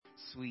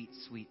sweet,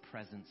 sweet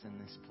presence in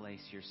this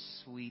place, your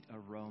sweet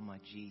aroma,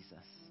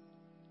 Jesus.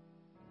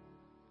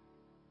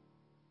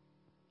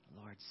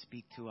 Lord,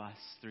 speak to us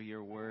through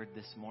your word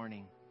this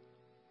morning.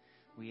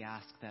 We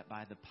ask that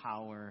by the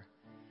power,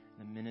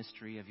 the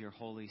ministry of your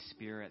Holy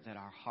Spirit, that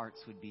our hearts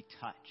would be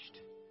touched,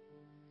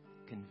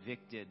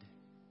 convicted,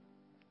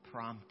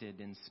 prompted,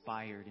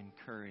 inspired,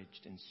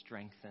 encouraged, and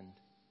strengthened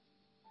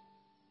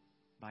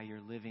by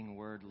your living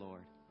word,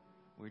 Lord.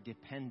 We're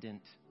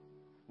dependent.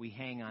 We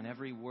hang on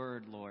every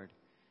word, Lord,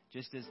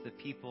 just as the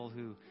people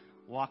who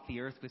walked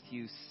the earth with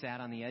you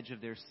sat on the edge of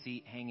their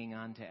seat hanging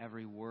on to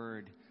every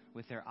word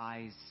with their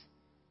eyes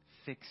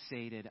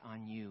fixated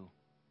on you.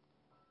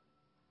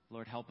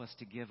 Lord, help us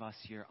to give us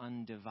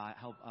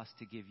help us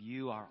to give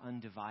you our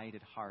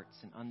undivided hearts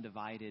and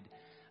undivided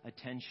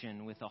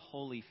attention with a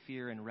holy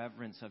fear and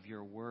reverence of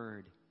your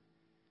word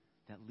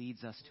that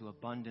leads us to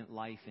abundant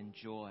life and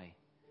joy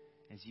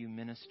as you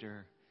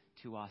minister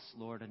to us.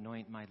 Lord,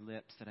 anoint my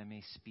lips that I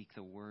may speak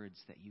the words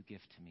that you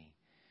give to me.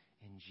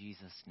 In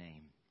Jesus'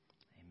 name,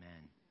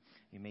 amen.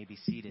 You may be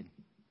seated.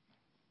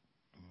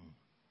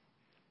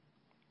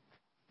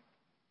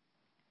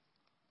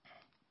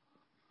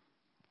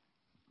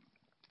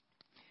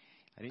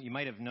 You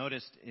might have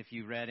noticed, if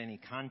you read any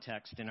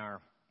context in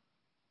our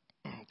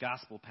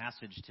gospel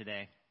passage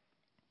today,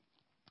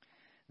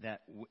 that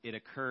it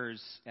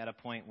occurs at a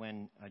point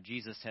when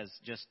Jesus has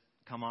just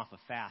come off a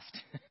fast.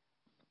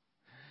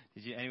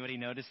 Did anybody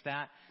notice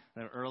that?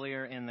 That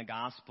earlier in the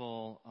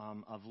Gospel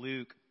of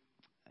Luke,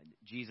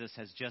 Jesus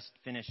has just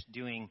finished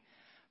doing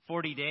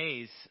 40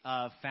 days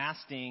of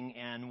fasting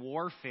and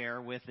warfare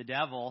with the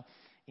devil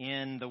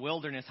in the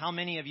wilderness. How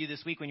many of you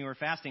this week when you were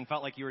fasting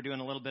felt like you were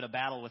doing a little bit of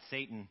battle with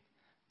Satan?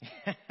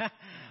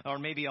 Or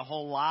maybe a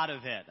whole lot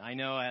of it. I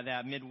know at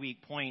that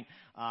midweek point,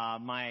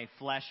 my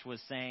flesh was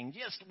saying,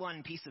 just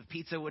one piece of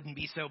pizza wouldn't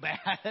be so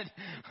bad.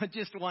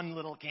 Just one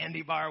little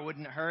candy bar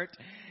wouldn't hurt.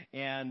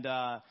 And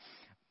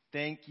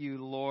thank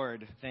you,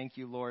 Lord. Thank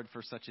you, Lord,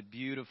 for such a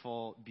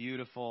beautiful,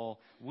 beautiful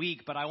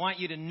week. But I want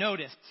you to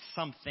notice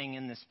something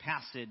in this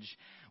passage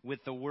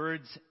with the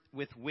words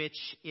with which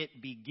it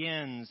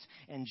begins.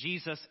 And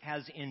Jesus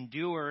has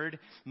endured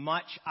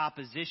much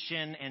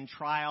opposition and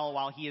trial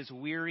while he is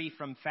weary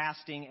from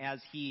fasting as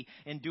he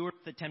endured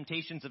the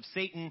temptations of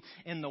Satan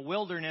in the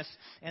wilderness.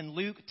 And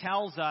Luke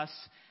tells us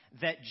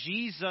that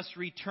Jesus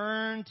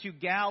returned to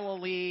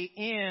Galilee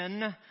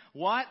in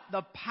what?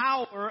 The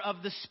power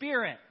of the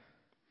Spirit.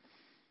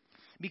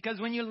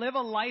 Because when you live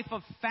a life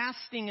of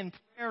fasting and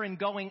prayer and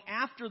going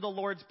after the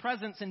Lord's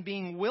presence and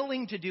being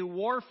willing to do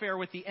warfare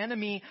with the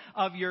enemy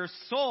of your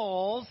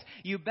souls,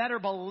 you better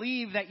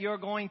believe that you're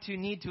going to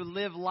need to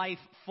live life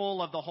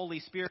full of the Holy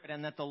Spirit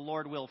and that the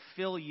Lord will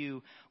fill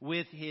you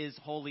with His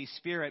Holy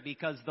Spirit.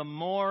 Because the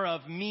more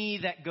of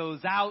me that goes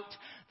out,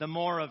 the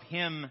more of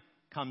Him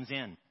comes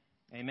in.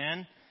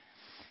 Amen?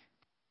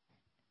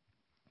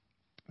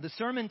 The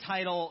sermon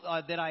title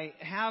that I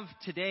have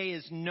today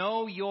is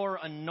Know Your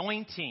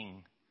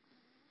Anointing.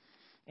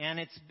 And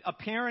it's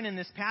apparent in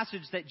this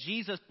passage that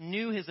Jesus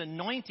knew his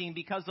anointing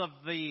because of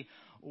the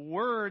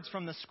words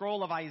from the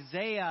scroll of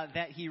Isaiah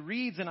that he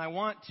reads. And I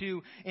want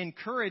to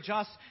encourage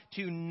us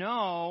to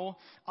know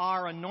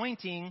our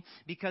anointing,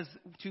 because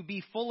to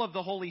be full of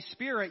the Holy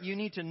Spirit, you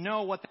need to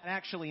know what that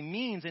actually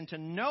means. And to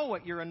know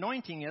what your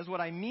anointing is,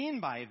 what I mean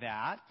by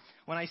that,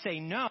 when I say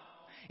know,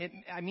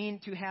 I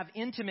mean to have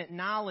intimate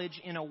knowledge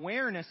and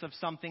awareness of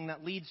something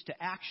that leads to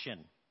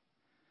action.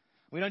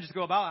 We don't just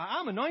go about,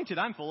 I'm anointed,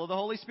 I'm full of the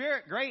Holy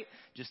Spirit, great,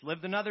 just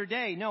lived another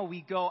day. No,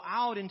 we go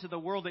out into the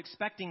world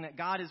expecting that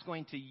God is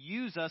going to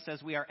use us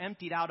as we are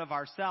emptied out of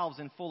ourselves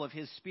and full of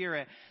His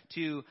Spirit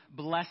to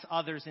bless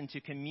others and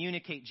to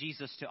communicate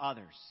Jesus to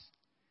others.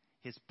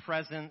 His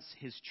presence,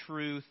 His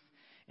truth,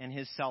 and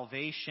His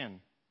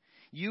salvation.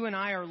 You and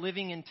I are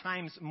living in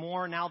times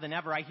more now than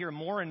ever. I hear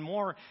more and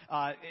more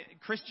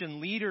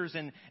Christian leaders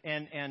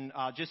and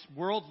just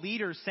world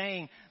leaders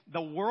saying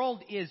the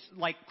world is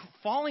like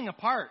falling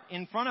apart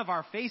in front of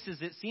our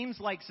faces. It seems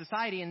like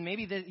society, and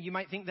maybe you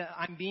might think that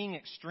I'm being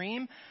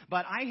extreme,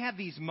 but I have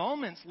these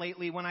moments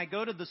lately when I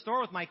go to the store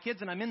with my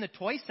kids and I'm in the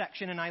toy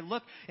section and I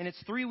look and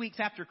it's 3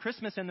 weeks after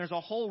Christmas and there's a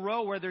whole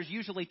row where there's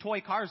usually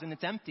toy cars and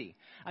it's empty.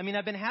 I mean,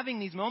 I've been having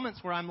these moments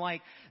where I'm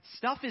like,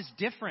 stuff is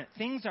different.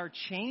 Things are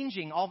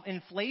changing.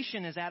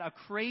 Inflation is at a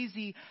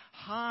crazy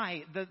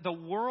high. The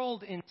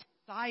world in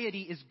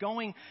society is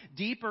going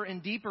deeper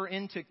and deeper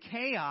into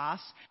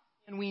chaos.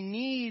 And we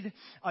need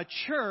a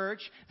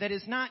church that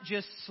is not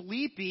just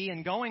sleepy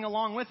and going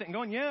along with it and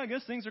going, yeah, I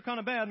guess things are kind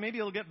of bad. Maybe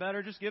it'll get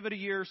better. Just give it a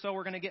year or so.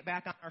 We're going to get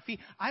back on our feet.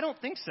 I don't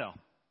think so.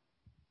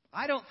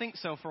 I don't think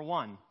so, for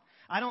one.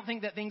 I don't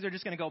think that things are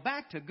just going to go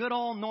back to good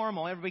old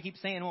normal. Everybody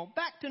keeps saying, well,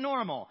 back to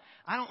normal.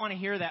 I don't want to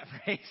hear that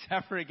phrase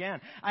ever again.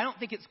 I don't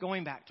think it's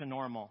going back to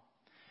normal.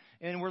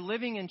 And we're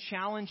living in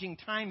challenging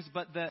times,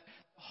 but the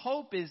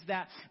hope is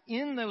that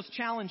in those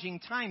challenging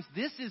times,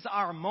 this is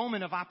our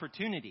moment of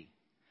opportunity.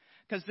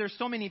 because there's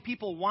so many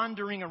people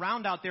wandering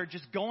around out there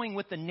just going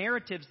with the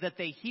narratives that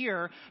they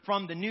hear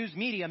from the news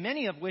media,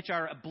 many of which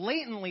are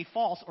blatantly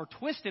false or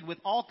twisted with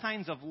all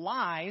kinds of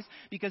lies.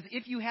 Because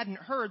if you hadn't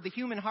heard, the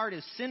human heart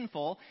is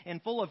sinful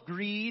and full of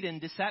greed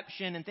and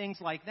deception and things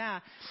like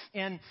that.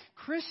 And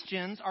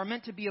Christians are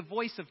meant to be a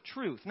voice of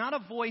truth, not a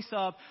voice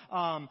of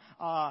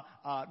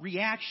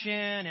reaction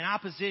and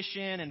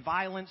opposition and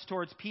violence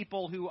towards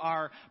people who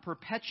are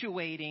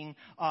perpetuating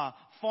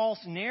false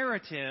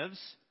narratives,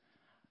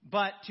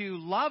 but to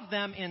love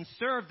them and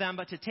serve them,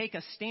 but to take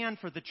a stand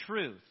for the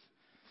truth.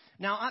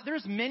 Now,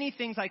 there's many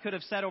things I could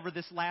have said over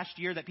this last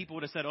year that people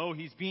would have said, oh,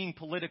 he's being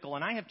political,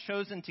 and I have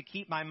chosen to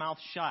keep my mouth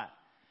shut.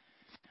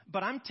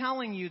 But I'm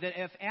telling you that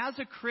if, as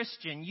a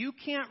Christian, you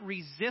can't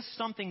resist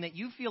something that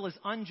you feel is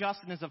unjust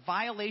and is a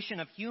violation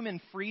of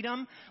human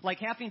freedom, like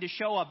having to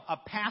show a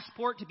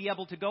passport to be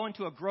able to go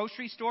into a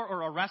grocery store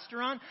or a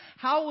restaurant,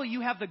 how will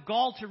you have the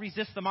gall to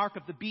resist the mark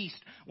of the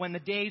beast when the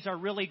days are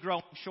really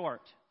growing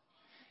short?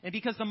 And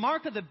because the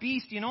mark of the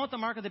beast, you know what the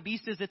mark of the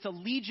beast is? It's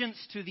allegiance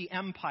to the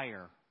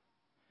empire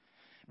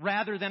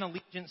rather than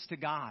allegiance to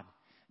God.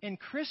 And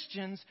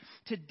Christians,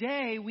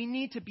 today, we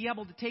need to be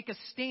able to take a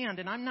stand.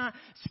 And I'm not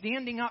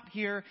standing up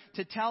here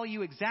to tell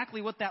you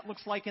exactly what that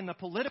looks like in the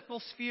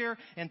political sphere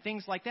and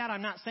things like that.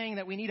 I'm not saying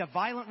that we need a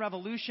violent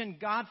revolution,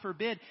 God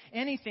forbid,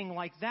 anything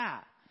like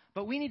that.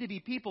 But we need to be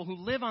people who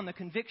live on the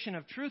conviction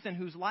of truth and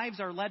whose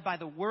lives are led by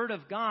the Word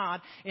of God,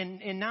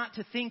 and not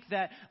to think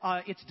that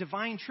it's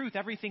divine truth,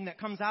 everything that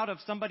comes out of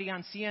somebody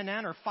on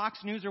CNN or Fox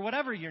News or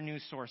whatever your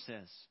news source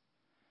is.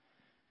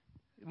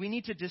 We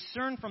need to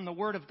discern from the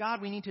Word of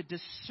God. We need to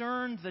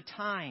discern the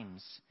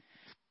times.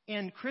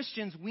 And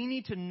Christians, we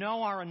need to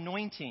know our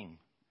anointing.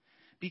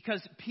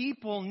 Because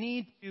people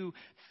need to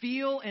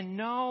feel and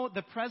know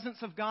the presence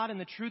of God and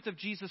the truth of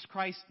Jesus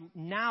Christ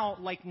now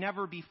like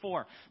never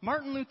before.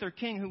 Martin Luther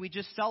King, who we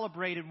just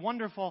celebrated,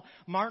 wonderful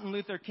Martin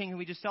Luther King, who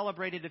we just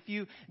celebrated a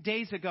few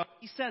days ago,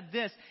 he said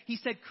this. He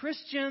said,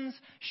 Christians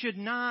should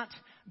not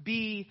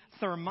be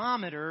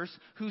thermometers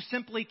who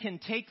simply can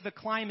take the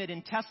climate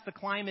and test the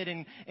climate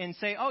and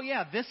say, oh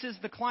yeah, this is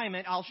the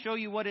climate, I'll show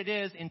you what it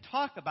is, and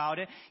talk about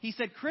it. He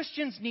said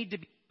Christians need to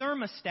be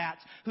thermostats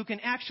who can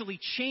actually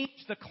change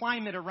the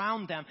climate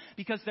around them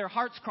because their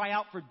hearts cry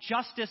out for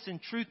justice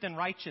and truth and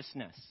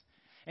righteousness.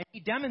 And he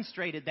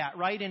demonstrated that,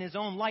 right, in his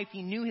own life.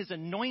 He knew his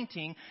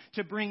anointing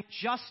to bring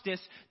justice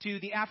to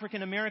the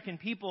African American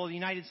people of the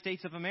United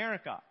States of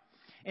America.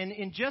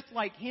 And just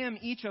like him,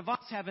 each of us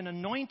have an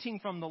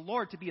anointing from the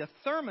Lord to be a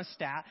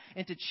thermostat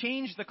and to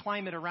change the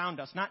climate around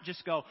us. Not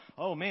just go,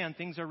 oh man,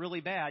 things are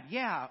really bad.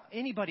 Yeah,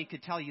 anybody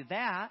could tell you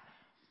that.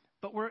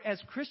 But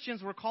as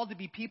Christians, we're called to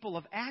be people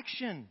of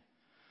action.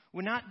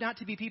 We're not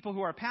to be people who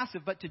are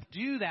passive, but to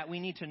do that, we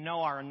need to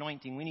know our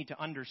anointing. We need to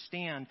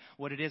understand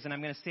what it is. And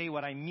I'm going to say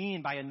what I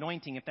mean by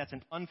anointing, if that's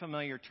an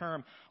unfamiliar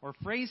term or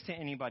phrase to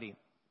anybody.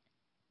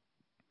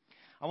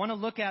 I want to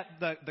look at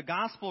the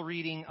gospel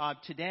reading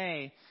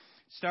today,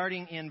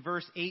 starting in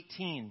verse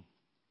 18.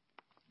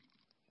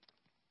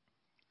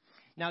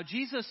 Now,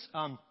 Jesus,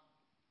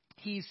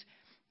 he's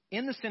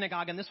in the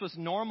synagogue, and this was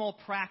normal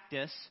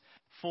practice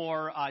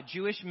for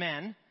Jewish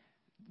men,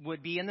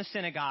 would be in the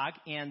synagogue,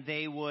 and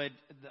they would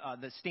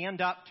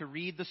stand up to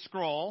read the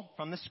scroll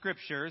from the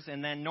Scriptures,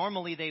 and then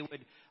normally they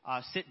would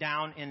sit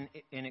down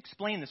and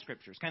explain the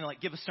Scriptures, kind of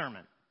like give a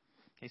sermon.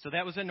 Okay, so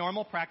that was a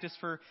normal practice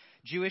for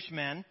Jewish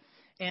men.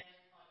 And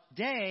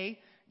today,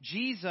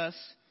 Jesus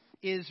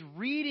is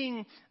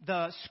reading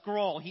the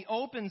scroll. He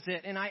opens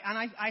it, and I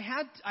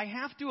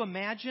have to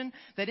imagine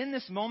that in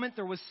this moment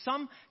there was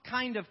some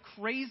kind of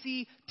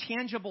crazy,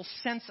 tangible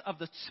sense of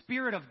the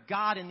Spirit of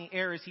God in the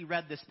air as he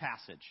read this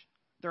passage.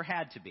 There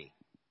had to be.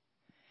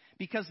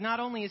 Because not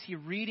only is he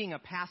reading a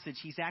passage,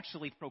 he's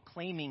actually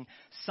proclaiming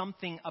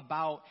something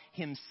about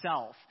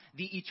himself.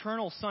 The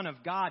eternal Son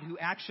of God, who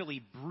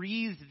actually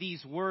breathed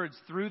these words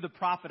through the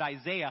prophet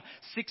Isaiah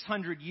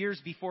 600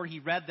 years before he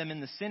read them in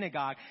the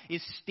synagogue,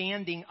 is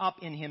standing up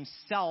in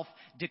himself,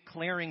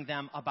 declaring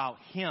them about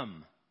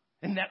him.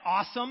 Isn't that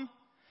awesome?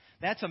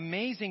 That's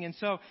amazing. And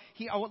so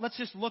let's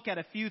just look at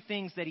a few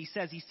things that he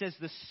says. He says,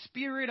 the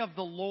Spirit of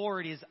the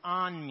Lord is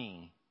on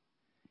me.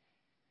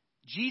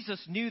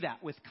 Jesus knew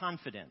that with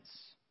confidence.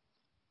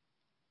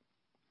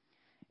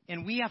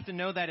 And we have to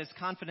know that as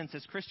confidence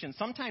as Christians.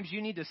 Sometimes you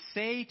need to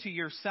say to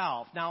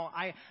yourself, now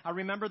I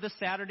remember the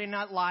Saturday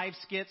Night Live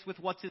skits with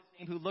what's his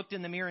name, who looked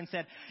in the mirror and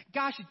said,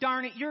 gosh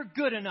darn it, you're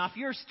good enough,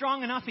 you're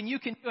strong enough, and you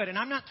can do it. And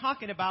I'm not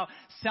talking about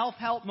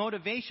self-help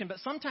motivation, but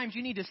sometimes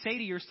you need to say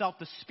to yourself,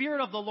 the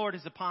Spirit of the Lord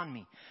is upon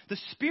me. The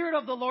Spirit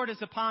of the Lord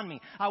is upon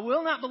me. I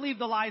will not believe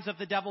the lies of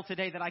the devil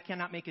today that I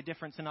cannot make a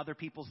difference in other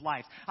people's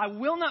lives. I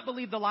will not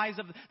believe the lies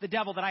of the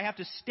devil that I have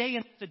to stay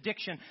in this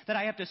addiction, that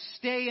I have to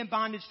stay in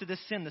bondage to this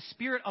sin. The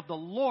Spirit of the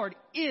Lord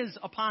is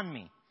upon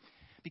me.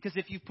 Because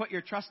if you put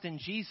your trust in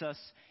Jesus,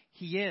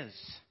 He is.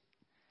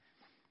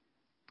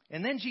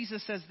 And then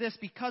Jesus says this,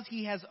 because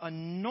He has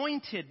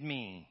anointed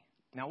me.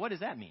 Now, what does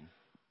that mean?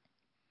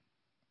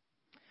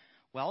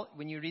 Well,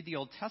 when you read the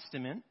Old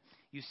Testament,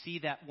 you see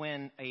that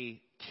when a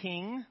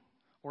king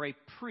or a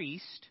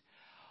priest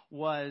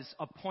was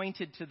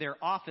appointed to their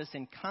office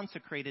and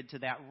consecrated to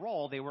that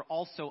role, they were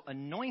also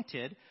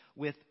anointed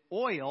with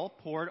oil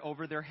poured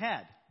over their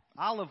head,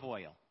 olive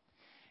oil.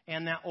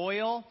 And that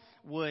oil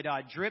would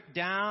drip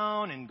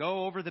down and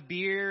go over the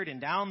beard and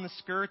down the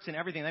skirts and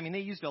everything. I mean, they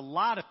used a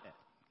lot of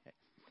it. Okay.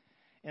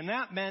 And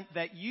that meant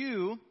that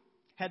you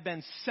had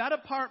been set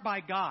apart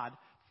by God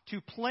to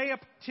play a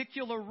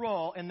particular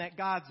role, and that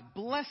God's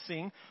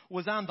blessing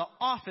was on the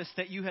office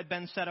that you had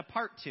been set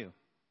apart to.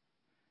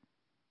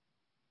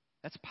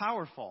 That's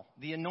powerful.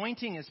 The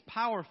anointing is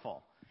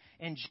powerful.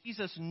 And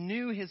Jesus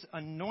knew his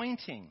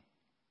anointing.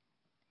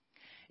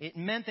 It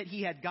meant that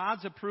he had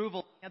God's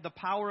approval, had the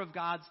power of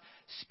God's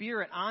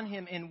Spirit on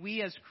him. And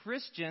we as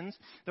Christians,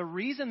 the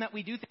reason that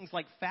we do things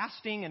like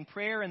fasting and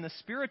prayer and the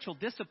spiritual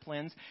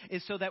disciplines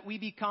is so that we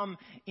become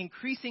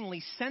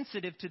increasingly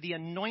sensitive to the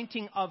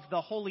anointing of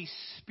the Holy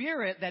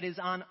Spirit that is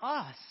on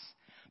us.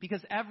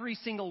 Because every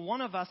single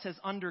one of us has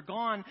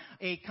undergone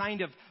a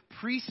kind of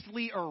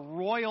priestly or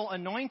royal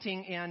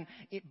anointing and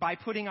by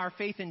putting our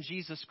faith in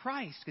Jesus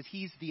Christ, because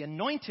he's the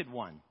anointed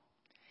one.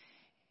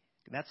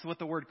 That's what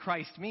the word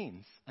Christ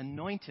means,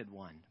 anointed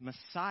one,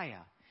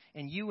 Messiah.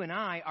 And you and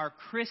I are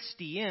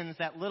Christians.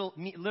 That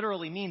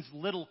literally means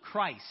little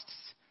Christs,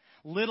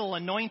 little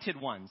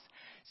anointed ones.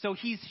 So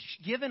he's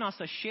given us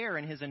a share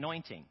in his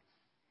anointing.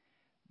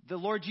 The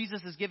Lord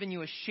Jesus has given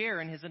you a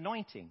share in his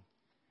anointing.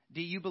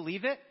 Do you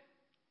believe it?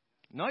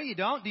 No, you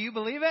don't. Do you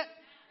believe it?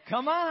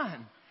 Come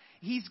on.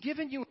 He's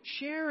given you a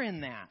share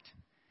in that.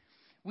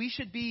 We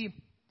should be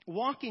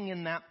walking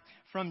in that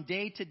from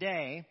day to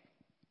day.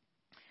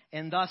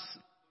 And thus,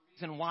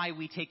 the reason why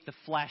we take the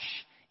flesh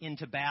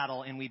into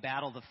battle and we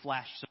battle the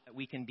flesh so that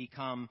we can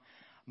become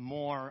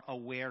more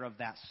aware of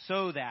that,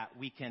 so that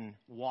we can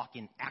walk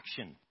in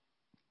action.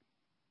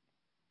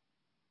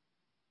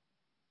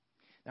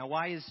 Now,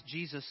 why is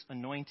Jesus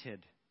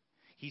anointed?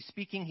 He's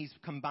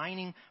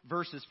combining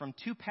verses from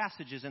two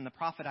passages in the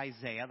prophet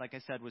Isaiah. Like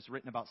I said, was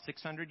written about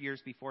 600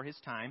 years before his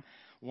time.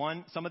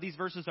 Some of these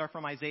verses are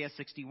from Isaiah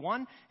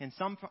 61 and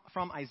some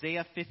from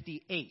Isaiah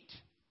 58.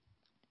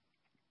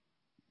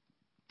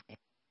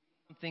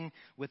 Something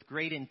with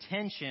great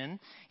intention.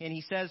 And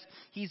he says,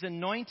 he's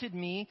anointed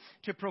me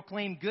to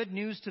proclaim good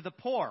news to the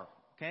poor.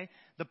 Okay?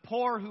 The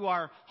poor who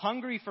are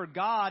hungry for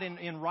God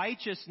in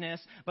righteousness,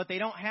 but they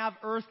don't have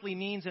earthly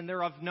means and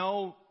they're of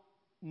no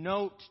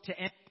note to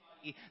anybody.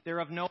 They're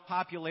of no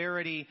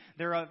popularity.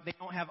 They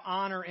don't have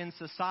honor in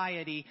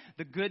society.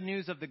 The good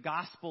news of the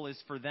gospel is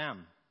for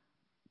them.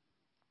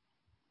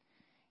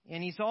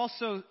 And he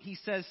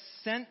says,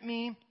 sent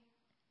me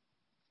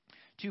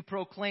to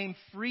proclaim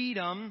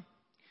freedom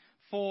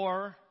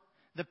for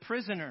the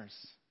prisoners.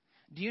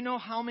 Do you know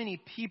how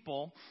many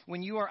people,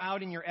 when you are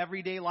out in your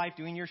everyday life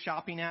doing your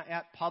shopping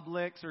at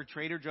Publix or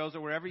Trader Joe's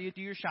or wherever you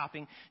do your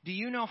shopping, do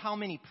you know how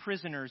many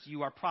prisoners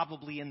you are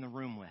probably in the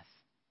room with?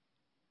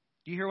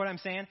 Do you hear what I'm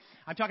saying?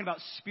 I'm talking about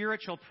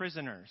spiritual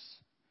prisoners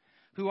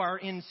who are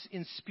in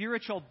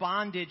spiritual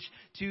bondage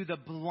to the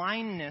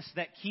blindness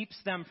that keeps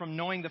them from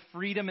knowing the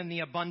freedom and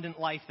the abundant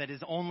life that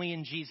is only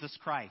in Jesus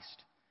Christ.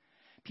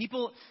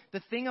 People,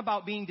 the thing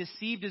about being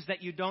deceived is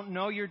that you don't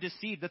know you're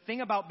deceived. The thing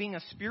about being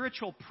a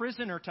spiritual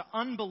prisoner to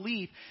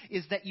unbelief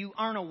is that you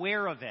aren't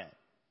aware of it.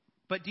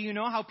 But do you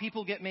know how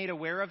people get made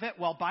aware of it?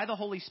 Well, by the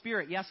Holy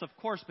Spirit, yes, of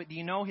course. But do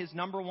you know his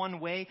number one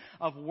way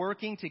of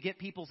working to get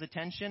people's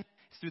attention?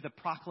 It's through the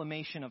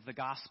proclamation of the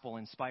gospel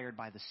inspired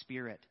by the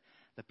Spirit,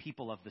 the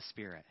people of the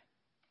Spirit.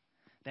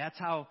 That's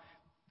how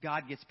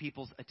God gets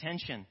people's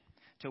attention,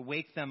 to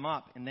wake them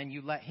up, and then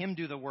you let him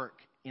do the work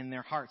in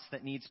their hearts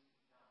that needs.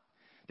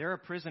 There are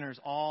prisoners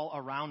all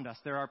around us.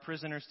 There are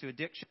prisoners to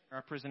addiction. There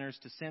are prisoners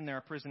to sin. There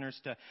are prisoners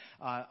to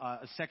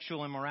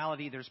sexual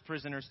immorality. There's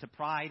prisoners to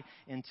pride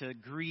and to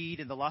greed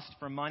and the lust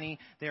for money.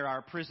 There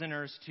are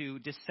prisoners to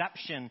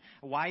deception,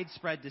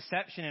 widespread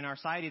deception in our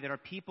society. There are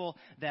people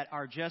that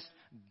are just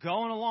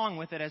going along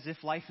with it as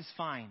if life is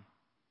fine,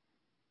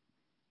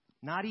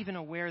 not even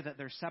aware that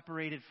they're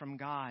separated from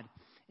God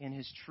in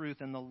his truth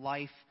and the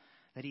life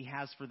that he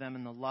has for them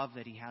and the love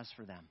that he has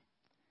for them.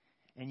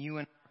 And you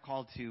and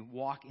called to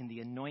walk in the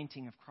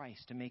anointing of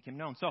Christ, to make him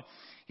known. So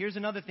here's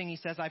another thing he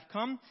says, I've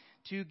come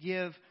to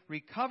give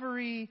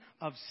recovery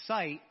of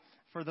sight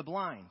for the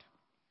blind.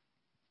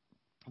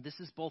 This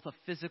is both a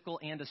physical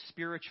and a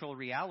spiritual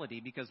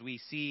reality because we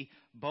see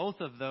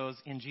both of those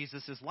in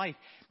Jesus' life.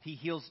 He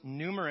heals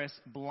numerous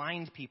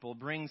blind people,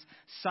 brings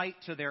sight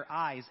to their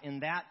eyes,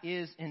 and that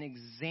is an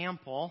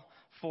example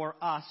for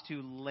us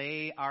to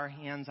lay our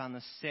hands on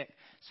the sick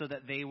so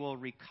that they will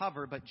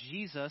recover. But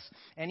Jesus,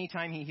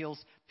 anytime he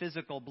heals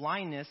physical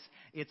blindness,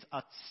 it's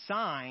a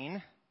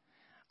sign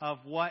of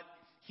what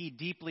he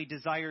deeply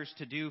desires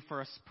to do for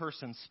a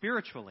person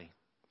spiritually,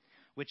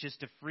 which is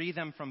to free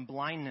them from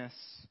blindness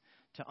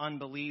to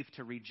unbelief,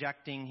 to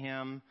rejecting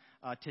him.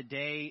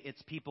 Today, it's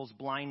people's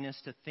blindness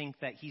to think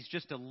that he's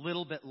just a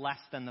little bit less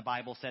than the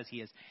Bible says he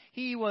is.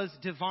 He was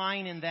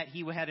divine in that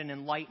he had an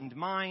enlightened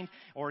mind,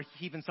 or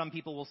even some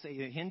people will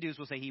say, Hindus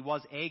will say he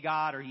was a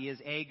God, or he is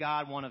a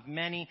God, one of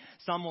many.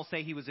 Some will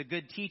say he was a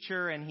good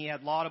teacher and he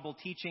had laudable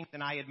teachings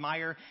and I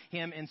admire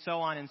him, and so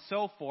on and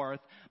so forth.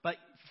 But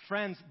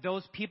friends,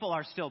 those people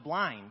are still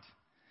blind.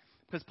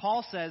 Because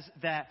Paul says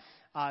that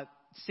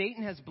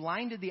Satan has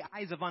blinded the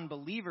eyes of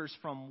unbelievers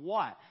from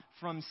what?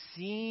 From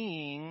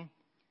seeing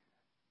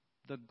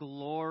the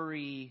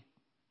glory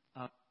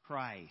of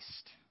Christ.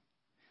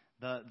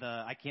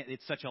 I can't.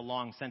 It's such a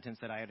long sentence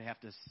that I would have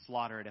to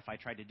slaughter it if I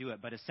tried to do it.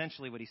 But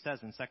essentially, what he says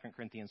in 2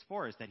 Corinthians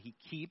 4 is that he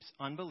keeps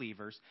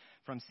unbelievers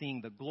from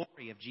seeing the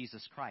glory of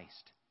Jesus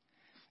Christ.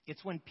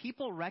 It's when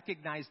people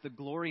recognize the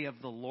glory of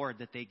the Lord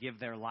that they give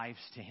their lives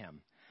to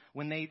him.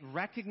 When they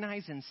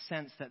recognize and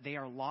sense that they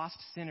are lost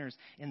sinners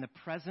in the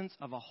presence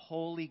of a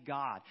holy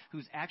God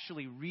who's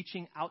actually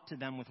reaching out to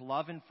them with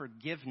love and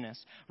forgiveness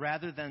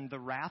rather than the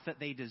wrath that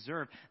they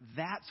deserve,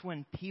 that's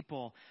when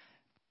people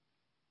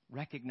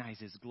recognize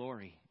his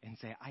glory and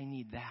say, I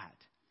need that.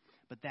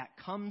 But that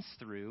comes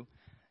through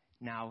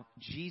now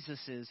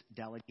Jesus'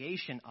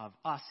 delegation of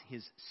us,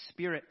 his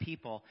spirit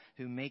people,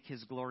 who make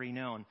his glory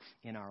known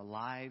in our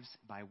lives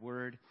by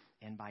word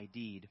and by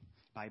deed,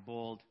 by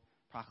bold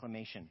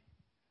proclamation.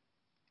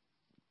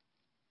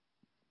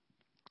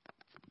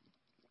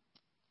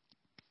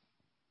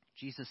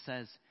 Jesus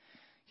says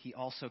he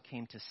also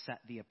came to set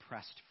the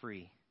oppressed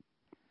free.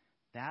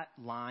 That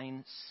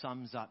line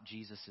sums up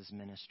Jesus'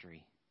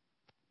 ministry.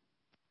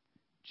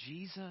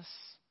 Jesus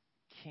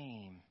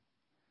came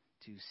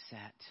to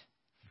set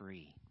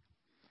free.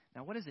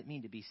 Now, what does it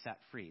mean to be set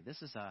free?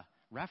 This is a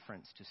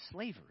reference to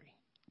slavery.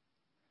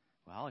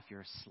 Well, if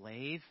you're a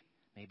slave,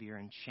 maybe you're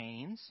in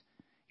chains.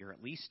 You're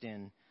at least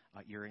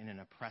you're in an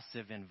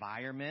oppressive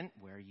environment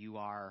where you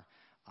are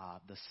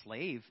the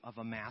slave of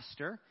a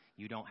master.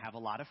 You don't have a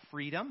lot of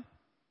freedom.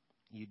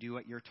 You do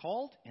what you're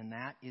told, and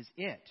that is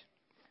it.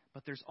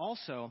 But there's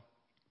also,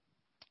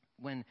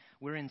 when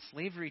we're in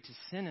slavery to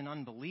sin and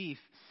unbelief,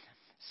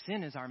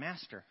 sin is our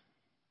master.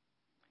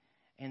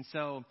 And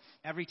so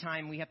every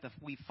time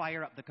we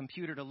fire up the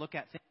computer to look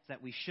at things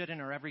that we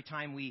shouldn't, or every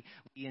time we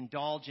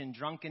indulge in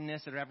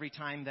drunkenness, or every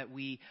time that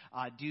we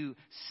do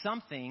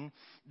something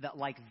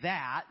like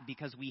that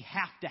because we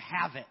have to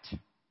have it,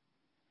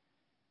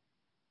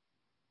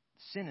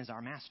 sin is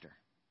our master.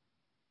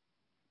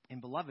 And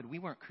beloved,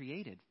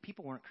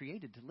 people weren't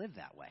created to live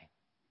that way.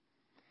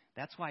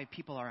 That's why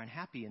people are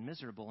unhappy and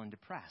miserable and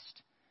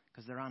depressed,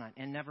 because they're on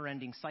a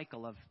never-ending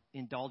cycle of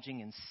indulging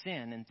in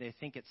sin, and they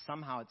think it's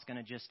going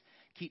to just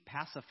keep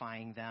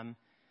pacifying them,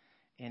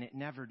 and it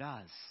never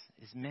does,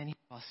 as many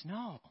of us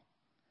know.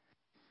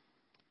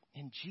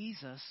 And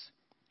Jesus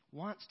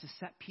wants to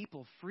set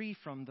people free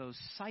from those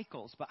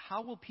cycles. But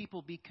how will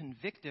people be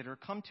convicted or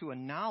come to a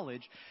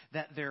knowledge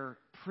that they're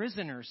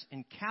prisoners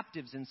and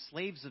captives and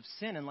slaves of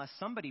sin unless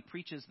somebody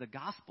preaches the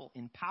gospel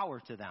in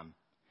power to them?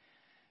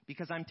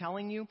 Because I'm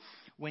telling you,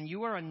 when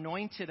you are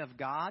anointed of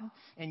God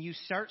and you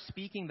start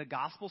speaking the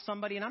gospel to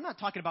somebody, and I'm not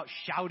talking about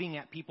shouting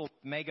at people with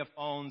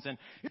megaphones and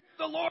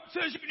the Lord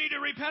says you need to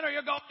repent or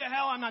you're going to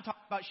hell. I'm not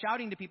talking about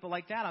shouting to people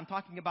like that. I'm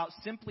talking about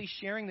simply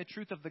sharing the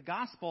truth of the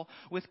gospel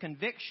with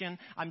conviction.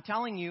 I'm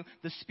telling you,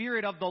 the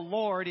Spirit of the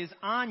Lord is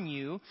on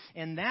you,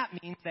 and that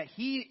means that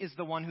he is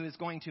the one who is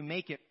going to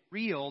make it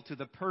real to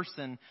the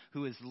person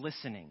who is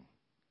listening.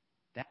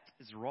 That's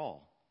his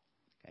role.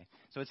 Okay.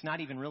 So it's not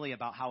even really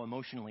about how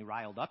emotionally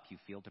riled up you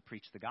feel to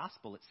preach the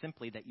gospel. It's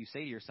simply that you say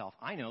to yourself,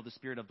 I know the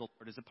Spirit of the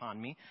Lord is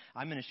upon me.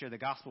 I'm going to share the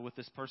gospel with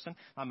this person.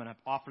 I'm going to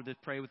offer to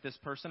pray with this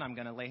person. I'm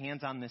going to lay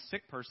hands on this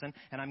sick person,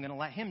 and I'm going to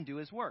let him do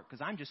his work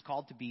because I'm just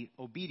called to be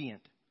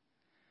obedient.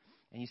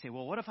 And you say,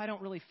 well, what if I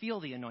don't really feel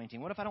the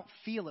anointing? What if I don't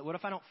feel it? What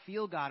if I don't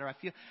feel God?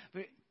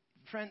 But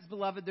friends,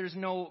 beloved, there's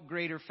no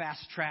greater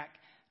fast track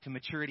to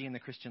maturity in the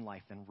Christian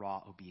life than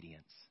raw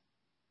obedience.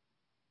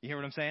 You hear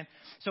what I'm saying?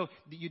 So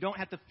you don't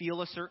have to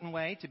feel a certain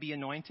way to be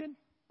anointed.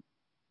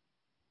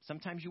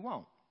 Sometimes you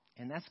won't.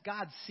 And that's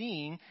God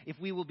seeing if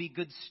we will be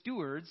good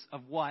stewards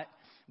of what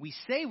we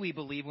say we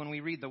believe when we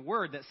read the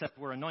word that says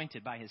we're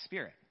anointed by his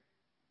Spirit.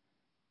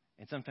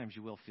 And sometimes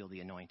you will feel the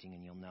anointing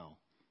and you'll know,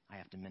 I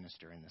have to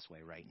minister in this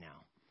way right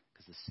now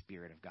because the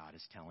Spirit of God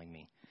is telling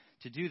me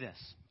to do this.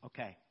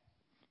 Okay.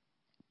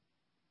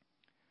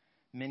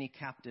 Many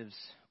captives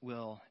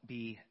will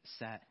be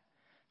set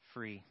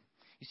free.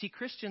 You see,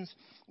 Christians,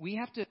 we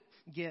have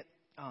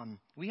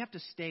to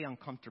stay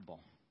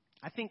uncomfortable.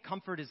 I think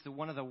comfort is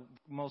one of the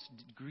most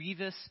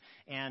grievous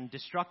and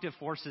destructive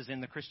forces in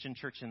the Christian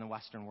church in the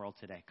Western world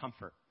today.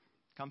 Comfort.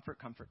 Comfort.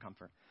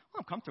 Well,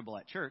 I'm comfortable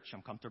at church.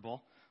 I'm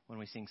comfortable when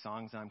we sing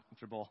songs. I'm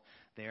comfortable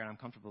there, and I'm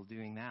comfortable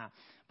doing that.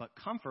 But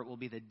comfort will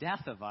be the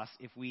death of us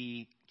if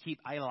we keep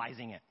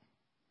idolizing it.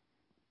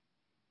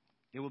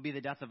 It will be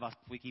the death of us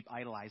if we keep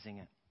idolizing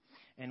it.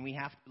 And we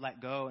have to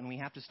let go, and we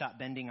have to stop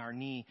bending our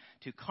knee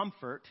to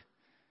comfort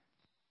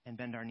and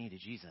bend our knee to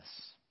Jesus.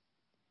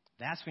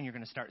 that's when you're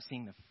going to start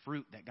seeing the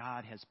fruit that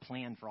God has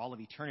planned for all of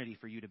eternity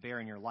for you to bear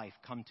in your life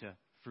come to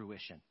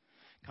fruition,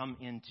 come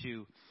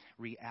into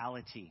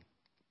reality.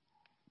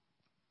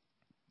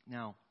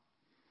 Now,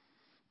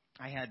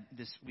 I had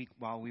this week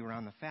while we were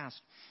on the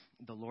fast,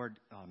 the Lord,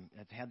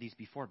 I've had these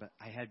before, but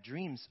I had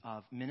dreams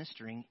of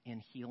ministering in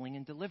healing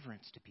and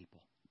deliverance to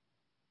people.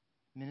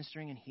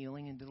 Ministering and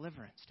healing and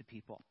deliverance to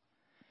people.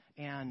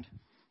 And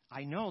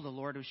I know the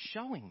Lord was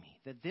showing me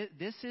that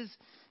this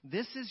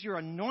is your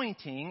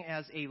anointing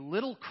as a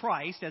little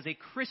Christ, as a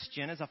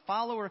Christian, as a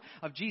follower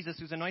of Jesus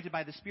who's anointed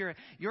by the Spirit.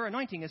 Your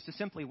anointing is to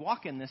simply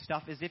walk in this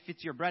stuff as if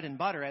it's your bread and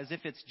butter, as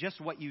if it's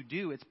just what you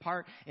do. It's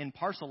part and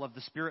parcel of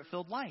the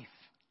Spirit-filled life.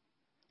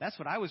 That's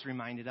what I was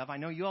reminded of. I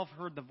know you all have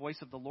heard the voice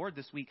of the Lord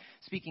this week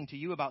speaking to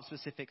you about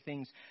specific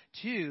things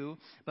too,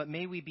 but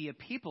may we be a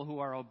people who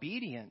are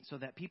obedient so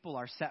that people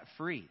are set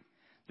free.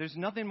 There's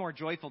nothing more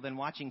joyful than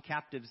watching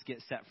captives get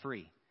set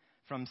free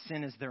from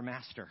sin as their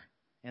master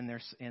and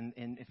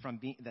from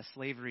the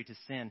slavery to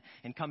sin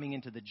and coming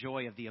into the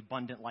joy of the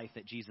abundant life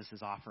that Jesus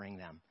is offering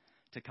them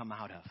to come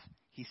out of.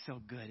 He's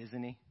so good,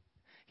 isn't he?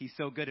 He's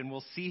so good, and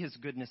we'll see his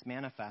goodness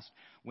manifest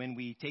when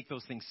we take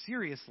those things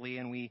seriously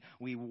and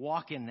we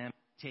walk in them.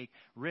 Take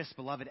risks.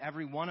 Beloved,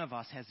 every one of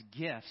us has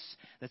gifts.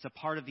 That's a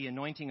part of the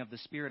anointing of the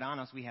Spirit on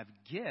us. We have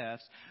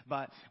gifts,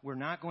 but we're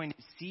not going to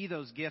see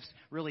those gifts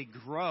really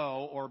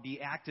grow or be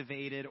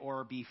activated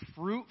or be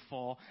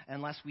fruitful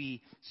unless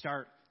we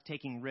start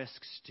taking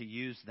risks to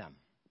use them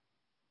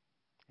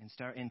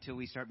until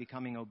we start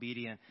becoming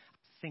obedient.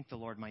 I think the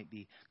Lord might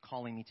be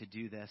calling me to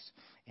do this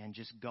and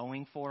just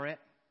going for it.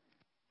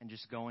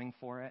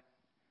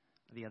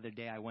 The other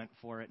day I went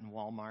for it in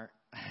Walmart.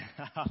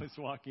 I was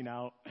walking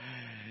out.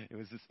 It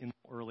was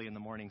early in the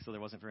morning, so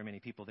there wasn't very many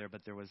people there,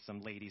 but there was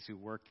some ladies who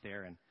worked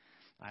there, and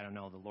I don't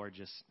know, the Lord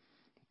just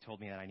told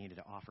me that I needed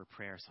to offer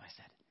prayer, so I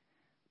said,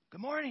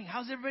 "Good morning,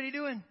 how's everybody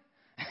doing?"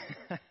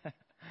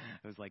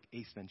 It was like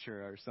Ace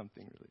Ventura or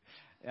something, really.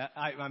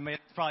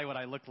 That's probably what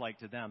I looked like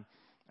to them.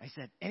 I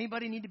said,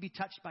 "Anybody need to be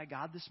touched by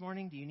God this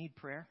morning? Do you need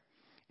prayer?"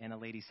 And a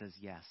lady says,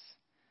 "Yes."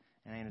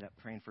 And I ended up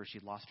praying for her.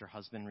 She'd lost her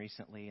husband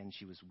recently, and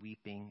she was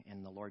weeping.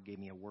 And the Lord gave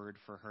me a word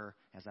for her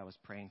as I was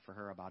praying for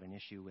her about an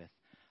issue with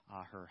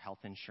her health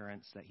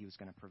insurance that he was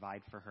going to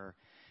provide for her.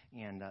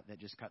 And that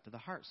just cut to the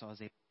heart. So I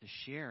was able to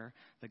share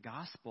the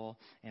gospel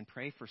and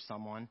pray for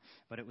someone.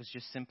 But it was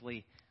just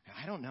simply,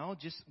 I don't know,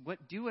 just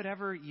do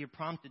whatever you're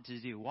prompted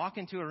to do. Walk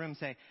into a room and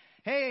say,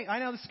 "Hey, I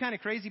know this is kind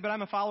of crazy, but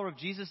I'm a follower of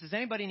Jesus. Does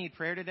anybody need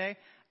prayer today?"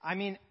 I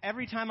mean,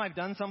 every time I've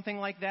done something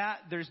like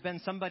that, there's been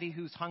somebody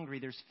who's hungry.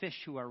 There's fish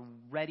who are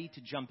ready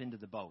to jump into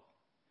the boat.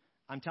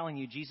 I'm telling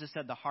you, Jesus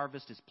said the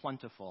harvest is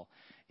plentiful.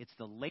 It's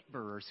the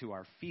laborers who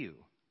are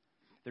few.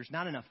 There's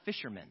not enough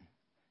fishermen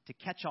to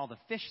catch all the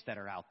fish that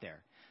are out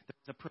there.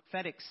 There's a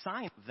prophetic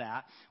sign of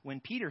that when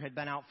Peter had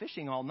been out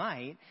fishing all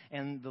night,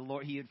 and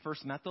he had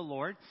first met the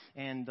Lord,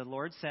 and the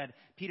Lord said,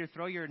 "Peter,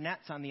 throw your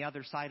nets on the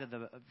other side of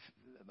the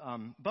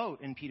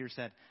boat." And Peter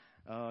said,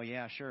 "Oh,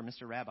 yeah, sure.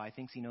 Mr. Rabbi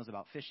thinks he knows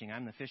about fishing.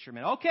 I'm the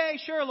fisherman." "Okay,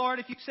 sure, Lord,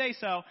 if you say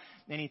so."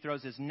 Then he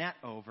throws his net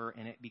over,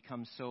 and it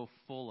becomes so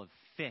full of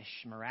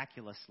fish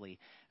miraculously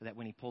that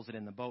when he pulls it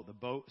in the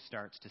boat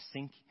starts to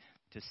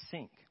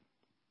sink.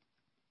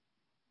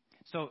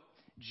 So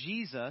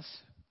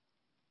Jesus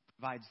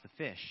provides the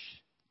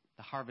fish.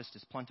 The harvest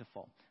is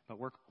plentiful, but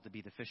we're called to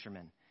be the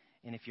fishermen.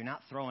 And if you're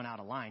not throwing out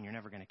a line, you're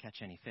never going to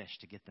catch any fish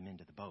to get them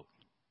into the boat.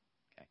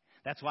 Okay?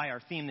 That's why our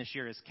theme this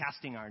year is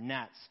casting our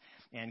nets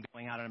and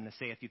going out. And I'm going to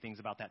say a few things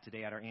about that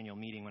today at our annual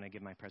meeting when I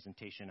give my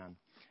presentation on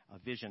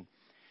vision.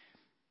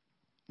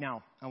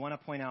 Now, I want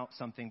to point out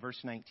something,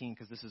 verse 19,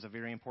 because this is a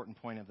very important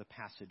point of the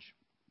passage.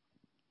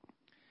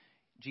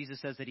 Jesus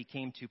says that he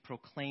came to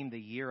proclaim the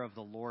year of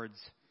the Lord's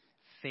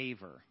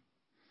favor.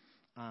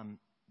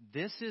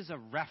 This is a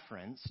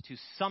reference to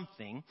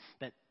something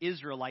that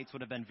Israelites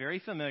would have been very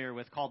familiar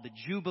with called the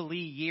Jubilee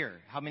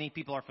year. How many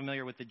people are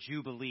familiar with the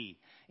Jubilee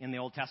in the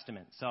Old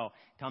Testament? So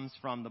it comes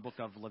from the book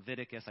of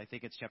Leviticus. I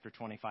think it's chapter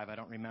 25. I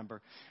don't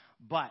remember.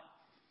 But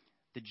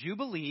the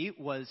Jubilee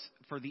was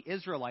for the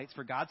Israelites,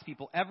 for God's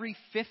people, every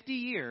 50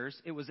 years,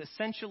 it was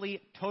essentially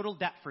total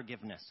debt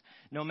forgiveness.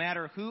 No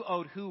matter who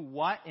owed who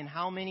what and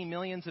how many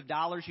millions of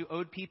dollars you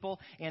owed people.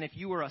 And if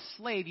you were a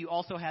slave, you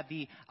also had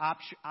the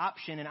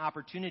option and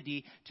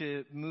opportunity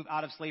to move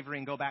out of slavery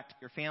and go back to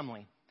your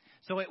family.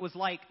 So it was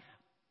like,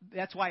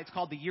 that's why it's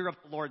called the year of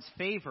the Lord's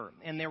favor.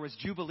 And there was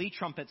Jubilee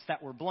trumpets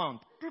that were blown.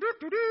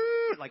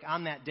 Like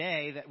on that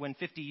day that when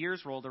 50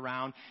 years rolled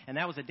around, and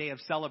that was a day of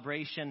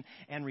celebration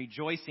and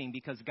rejoicing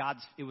because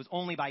it was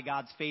only by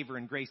God's favor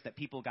and grace that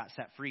people got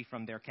set free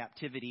from their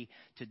captivity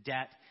to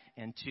debt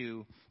and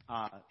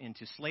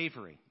into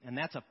slavery. And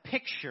that's a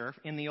picture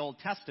in the Old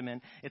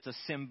Testament. It's a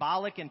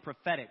symbolic and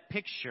prophetic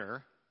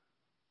picture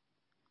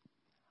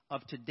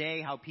of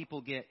today, how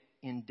people get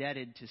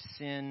indebted to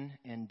sin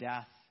and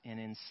death and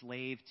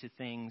enslaved to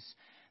things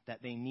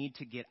that they need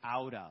to get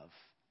out of.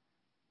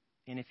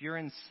 And if you're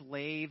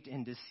enslaved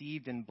and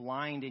deceived and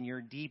blind and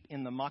you're deep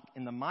in the muck,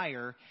 in the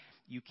mire,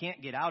 you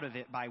can't get out of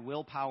it by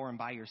willpower and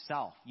by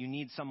yourself. You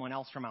need someone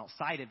else from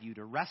outside of you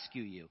to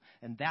rescue you.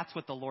 And that's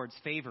what the Lord's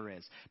favor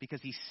is. Because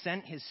he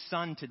sent his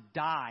son to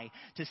die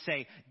to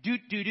say,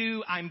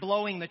 I'm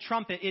blowing the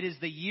trumpet. It is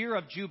the year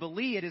of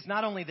Jubilee. It is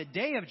not only the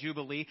day of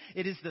Jubilee,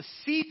 it is the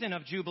season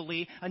of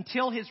Jubilee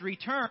until his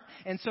return.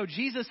 And so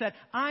Jesus said,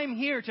 I'm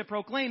here to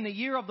proclaim the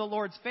year of the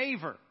Lord's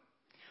favor.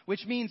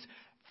 Which means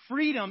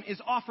freedom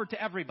is offered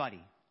to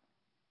everybody.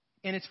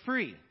 And it's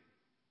free.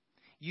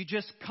 You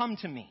just come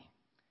to me.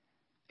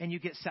 And you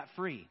get set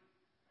free.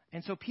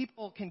 And so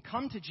people can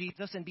come to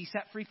Jesus and be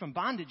set free from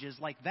bondages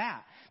like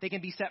that. They can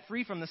be set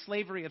free from the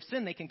slavery of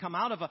sin. They can come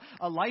out of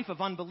a life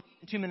of unbelief.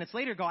 2 minutes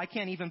later go, I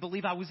can't even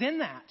believe I was in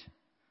that.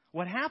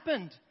 What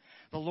happened?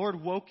 The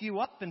Lord woke you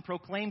up and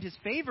proclaimed his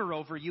favor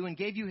over you and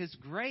gave you his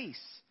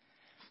grace.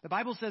 The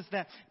Bible says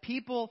that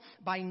people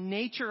by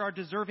nature are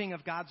deserving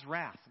of God's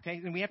wrath. Okay?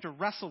 And we have to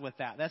wrestle with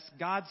that. That's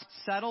God's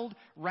settled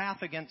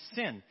wrath against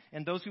sin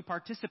and those who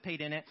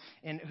participate in it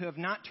and who have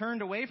not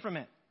turned away from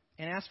it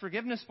and ask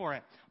forgiveness for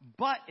it.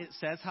 But it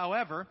says,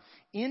 however,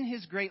 in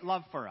his great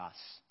love for us,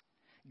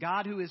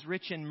 God, who is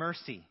rich in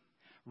mercy,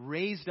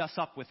 raised us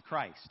up with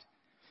Christ.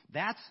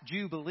 That's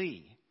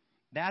Jubilee.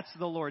 That's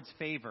the Lord's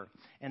favor.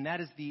 And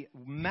that is the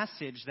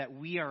message that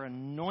we are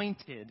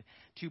anointed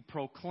to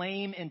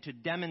proclaim and to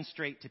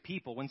demonstrate to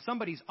people. When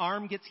somebody's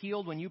arm gets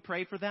healed when you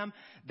pray for them,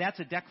 that's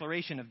a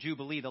declaration of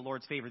Jubilee, the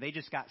Lord's favor. They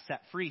just got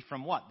set free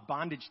from what?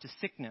 Bondage to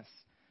sickness.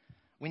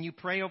 When you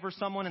pray over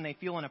someone and they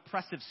feel an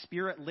oppressive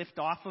spirit lift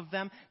off of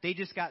them, they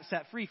just got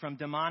set free from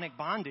demonic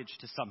bondage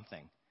to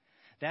something.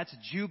 That's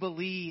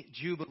Jubilee,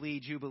 Jubilee,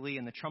 Jubilee,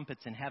 and the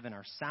trumpets in heaven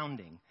are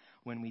sounding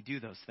when we do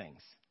those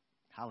things.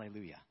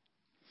 Hallelujah.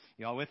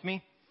 You all with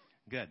me?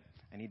 Good.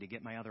 I need to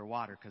get my other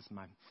water because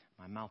my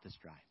mouth is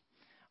dry.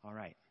 All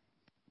right.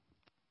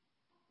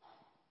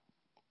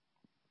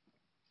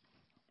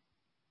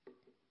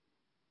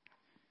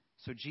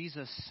 So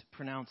Jesus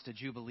pronounced a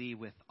Jubilee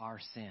with our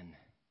sin.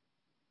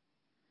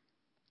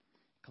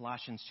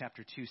 Colossians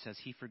chapter 2 says,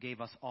 he forgave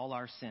us all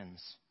our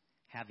sins,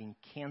 having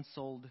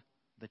canceled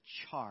the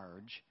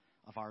charge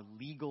of our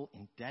legal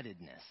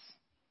indebtedness,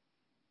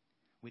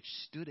 which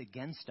stood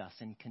against us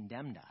and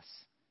condemned us.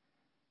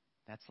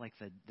 That's like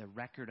the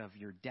record of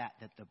your debt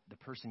that the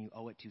person you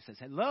owe it to says,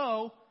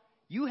 hello,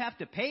 you have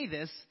to pay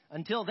this.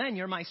 Until then,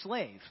 you're my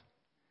slave.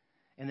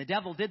 And the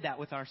devil did that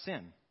with our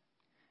sin.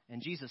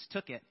 And Jesus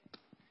took it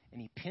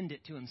and he pinned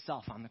it to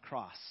himself on the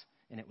cross.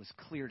 And it was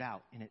cleared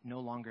out and it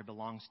no longer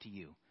belongs to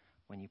you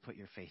when you put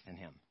your faith in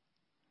him.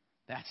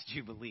 That's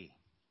Jubilee.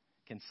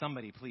 Can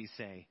somebody please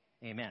say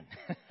amen?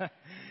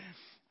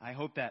 I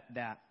hope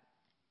that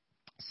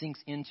sinks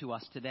into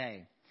us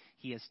today.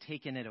 He has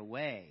taken it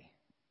away,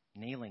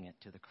 nailing it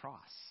to the cross.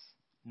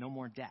 No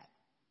more debt.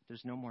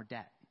 There's no more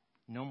debt.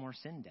 No more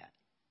sin debt.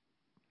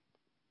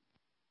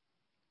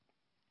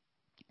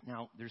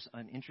 Now, there's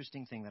an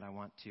interesting thing that I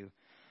want to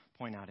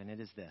point out, and it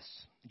is this.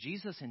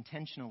 Jesus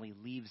intentionally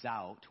leaves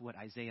out what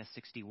Isaiah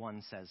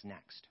 61 says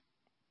next.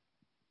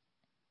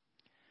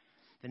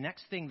 The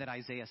next thing that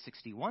Isaiah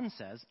 61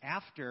 says,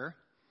 after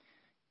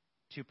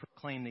to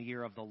proclaim the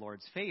year of the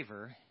Lord's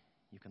favor,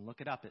 you can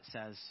look it up, it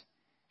says,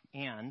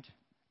 and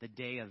the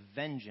day of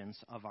vengeance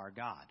of our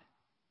God.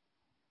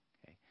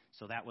 Okay,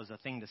 so that was a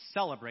thing to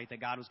celebrate,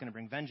 that God was going to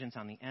bring vengeance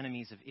on the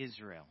enemies of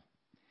Israel.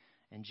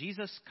 And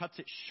Jesus cuts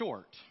it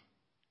short.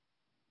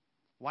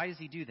 Why does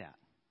he do that?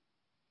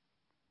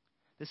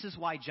 This is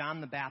why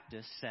John the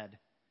Baptist said,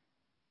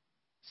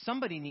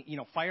 somebody,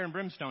 fire and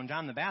brimstone,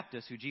 John the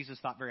Baptist, who Jesus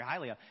thought very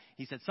highly of,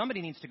 he said,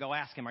 somebody needs to go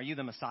ask him, are you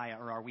the Messiah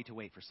or are we to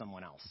wait for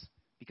someone else?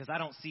 Because I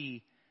don't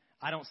see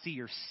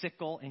your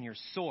sickle and your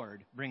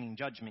sword bringing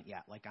judgment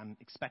yet like I'm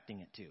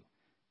expecting it to.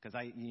 Because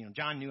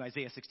John knew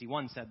Isaiah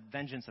 61 said,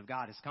 vengeance of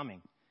God is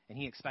coming. And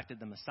he expected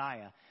the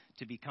Messiah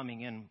to be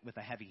coming in with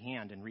a heavy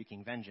hand and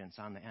wreaking vengeance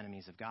on the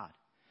enemies of God.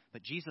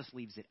 But Jesus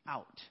leaves it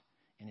out,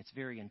 and it's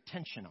very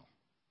intentional.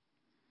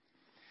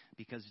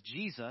 Because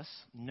Jesus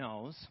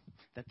knows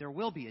that there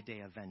will be a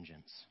day of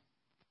vengeance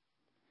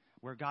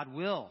where God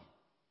will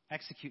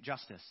execute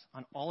justice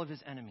on all of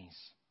his enemies,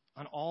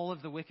 on all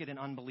of the wicked and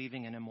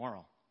unbelieving and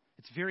immoral.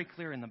 It's very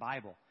clear in the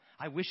Bible.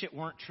 I wish it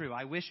weren't true.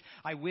 I wish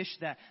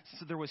that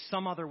there was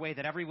some other way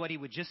that everybody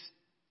would just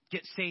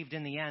get saved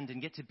in the end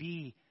and get to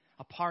be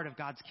a part of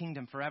God's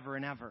kingdom forever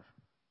and ever.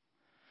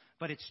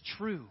 But it's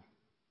true.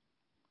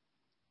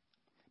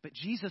 But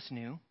Jesus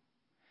knew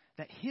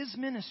that his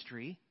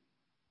ministry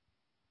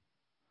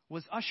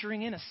was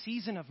ushering in a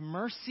season of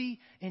mercy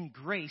and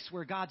grace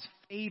where God's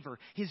favor,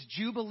 his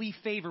Jubilee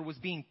favor, was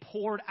being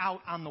poured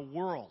out on the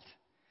world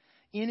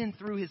in and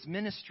through his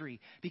ministry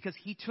because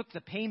he took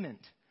the payment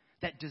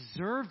that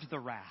deserved the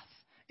wrath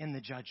and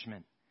the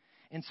judgment.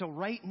 And so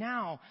right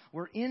now,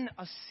 we're in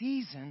a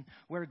season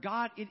where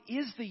it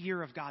is the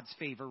year of God's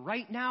favor.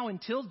 Right now,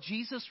 until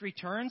Jesus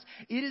returns,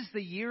 it is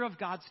the year of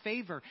God's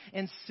favor.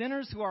 And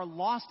sinners who are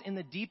lost in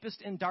the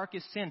deepest and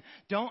darkest sin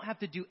don't have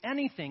to do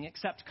anything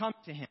except come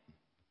to him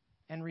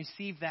and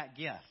receive that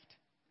gift.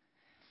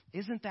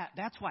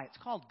 That's why it's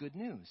called good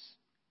news.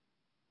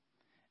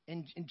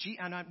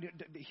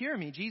 Hear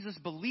me, Jesus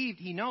believed,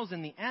 he knows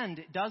in the end,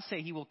 it does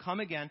say he will come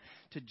again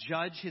to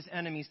judge his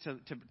enemies,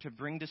 to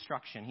bring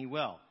destruction. He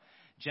will.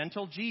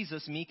 Gentle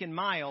Jesus, meek and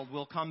mild,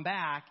 will come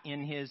back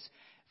in his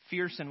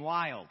fierce and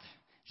wild.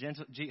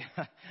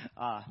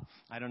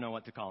 I don't know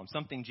what to call him.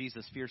 Something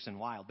Jesus, fierce and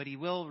wild. But he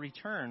will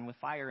return with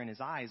fire in his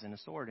eyes and a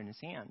sword in his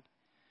hand.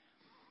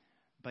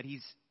 But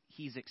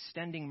he's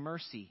extending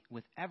mercy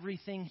with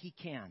everything he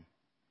can,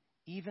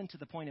 even to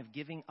the point of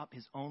giving up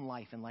his own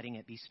life and letting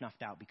it be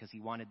snuffed out because he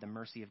wanted the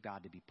mercy of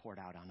God to be poured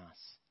out on us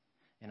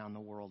and on the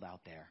world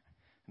out there.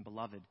 And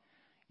beloved,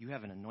 you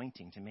have an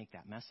anointing to make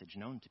that message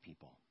known to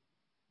people.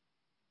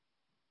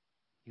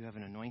 You have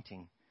an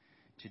anointing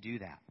to do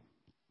that.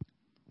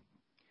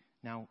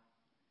 Now,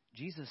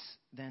 Jesus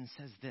then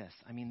says this.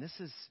 I mean, this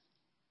is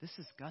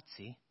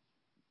gutsy.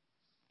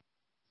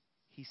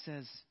 He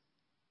says,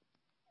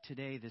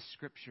 today this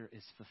scripture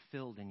is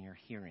fulfilled in your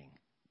hearing.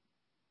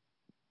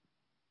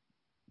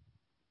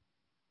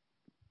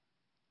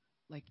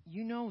 Like,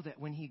 you know that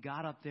when he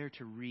got up there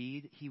to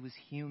read, he was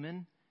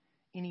human,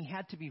 and he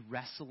had to be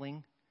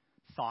wrestling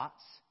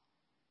thoughts.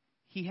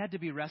 He had to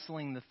be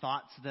wrestling the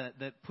thoughts,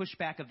 the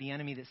pushback of the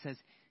enemy that says,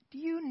 do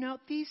you know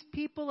these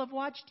people have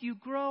watched you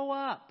grow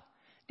up?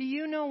 Do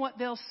you know what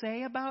they'll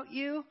say about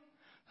you?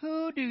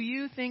 Who do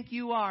you think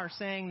you are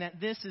saying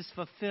that this is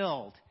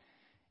fulfilled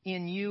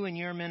in you and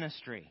your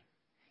ministry?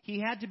 He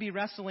had to be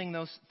wrestling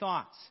those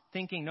thoughts,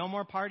 thinking, no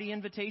more party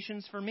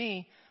invitations for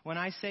me. When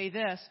I say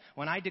this,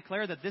 when I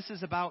declare that this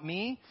is about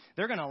me,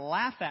 they're going to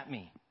laugh at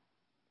me.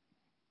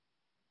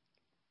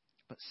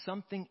 But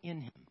something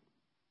in him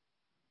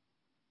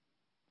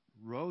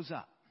rose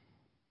up,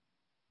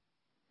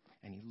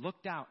 and he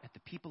looked out at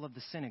the people of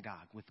the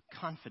synagogue with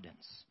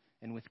confidence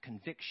and with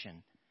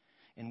conviction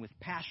and with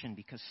passion,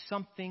 because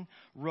something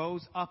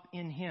rose up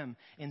in him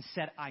and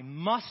said, I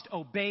must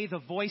obey the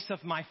voice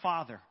of my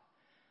Father.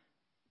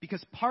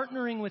 Because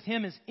partnering with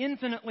him is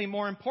infinitely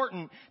more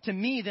important to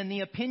me than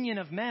the opinion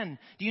of men.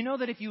 Do you know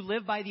that if you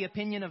live by the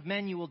opinion of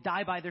men, you will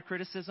die by their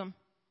criticism?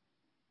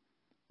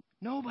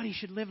 Nobody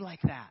should live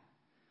like that,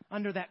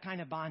 under that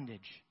kind of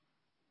bondage.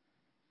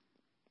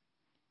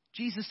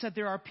 Jesus said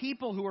there are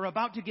people who are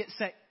about to get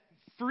set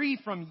free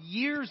from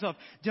years of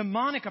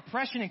demonic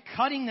oppression and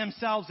cutting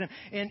themselves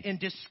and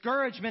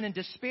discouragement and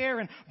despair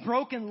and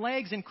broken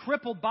legs and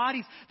crippled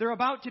bodies. They're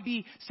about to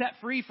be set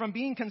free from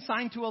being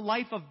consigned to a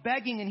life of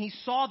begging. And he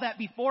saw that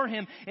before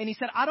him. And he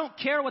said, I don't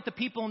care what the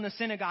people in the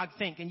synagogue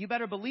think. And you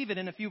better believe it,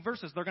 in a few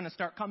verses, they're going to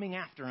start coming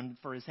after him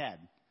for his head.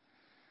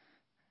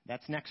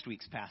 That's next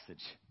week's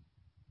passage.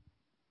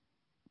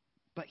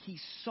 But he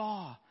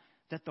saw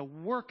that the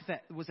work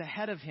that was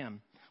ahead of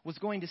him was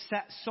going to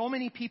set so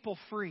many people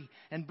free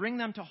and bring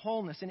them to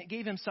wholeness. And it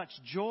gave him such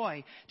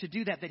joy to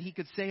do that he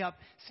could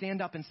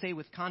stand up and say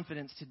with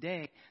confidence,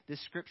 today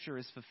this scripture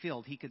is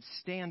fulfilled. He could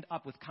stand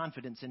up with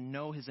confidence and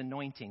know his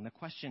anointing. The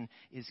question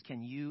is,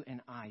 can you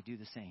and I do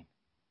the same?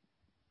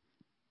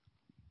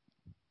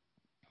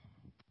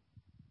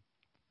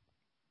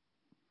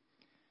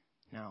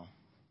 Now,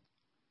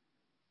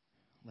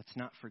 let's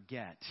not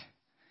forget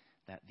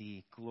that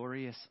the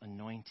glorious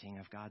anointing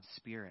of God's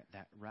Spirit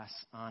that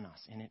rests on us,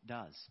 and it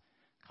does,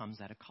 comes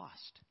at a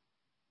cost.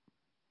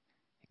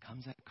 It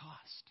comes at a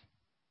cost.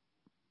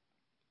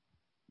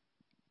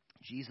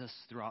 Jesus,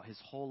 throughout his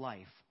whole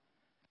life,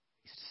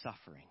 faced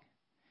suffering.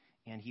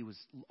 And he was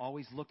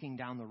always looking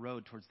down the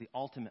road towards the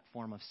ultimate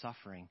form of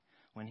suffering,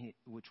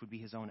 which would be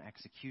his own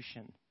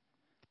execution.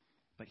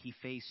 But he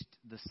faced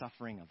the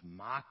suffering of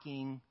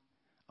mocking,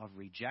 of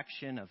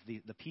rejection, of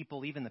the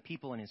people, even the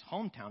people in his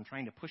hometown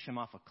trying to push him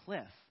off a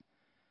cliff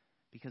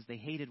because they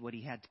hated what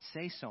he had to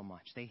say so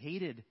much. They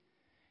hated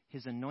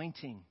his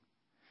anointing.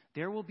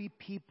 There will be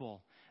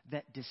people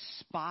that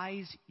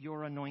despise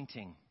your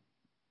anointing.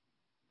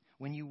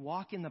 When you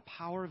walk in the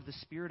power of the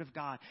Spirit of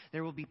God,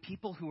 there will be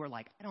people who are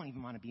like, I don't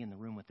even want to be in the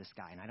room with this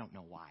guy, and I don't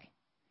know why.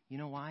 You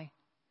know why?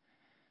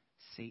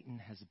 Satan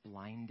has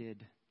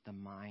blinded the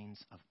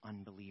minds of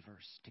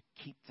unbelievers to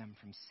keep them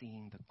from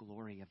seeing the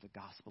glory of the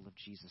gospel of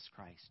Jesus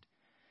Christ.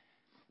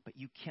 But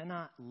you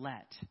cannot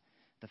let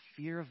the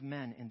fear of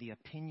men and the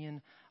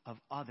opinion of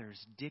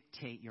others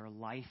dictate your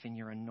life and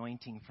your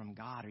anointing from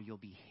God, or you'll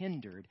be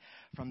hindered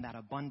from that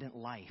abundant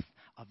life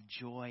of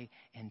joy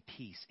and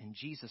peace. And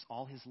Jesus,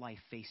 all his life,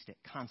 faced it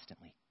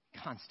constantly.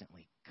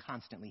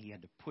 He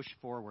had to push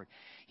forward.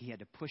 He had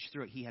to push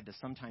through it. He had to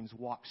sometimes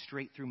walk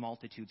straight through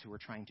multitudes who were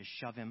trying to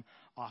shove him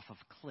off of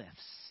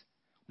cliffs.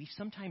 We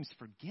sometimes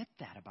forget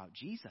that about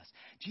Jesus.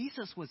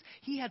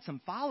 He had some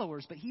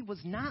followers, but he was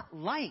not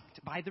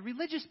liked by the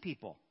religious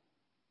people.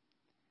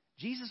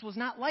 Jesus was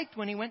not liked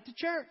when he went to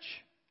church.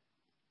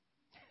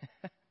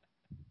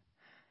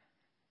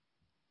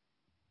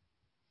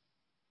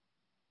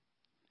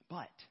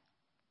 But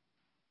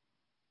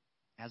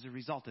as a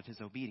result of his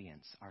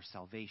obedience, our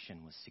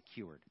salvation was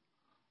secured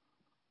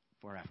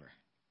forever.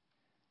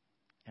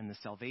 And the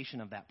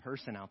salvation of that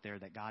person out there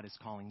that God is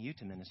calling you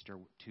to minister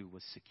to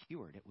was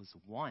secured. It was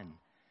won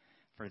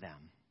for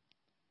them.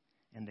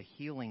 And the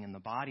healing in the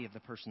body of the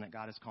person that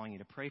God is calling you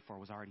to pray for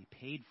was already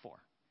paid for.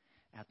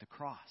 at the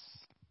cross.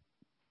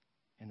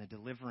 And the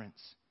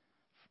deliverance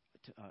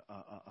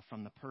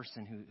from the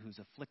person who's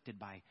afflicted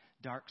by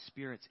dark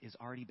spirits has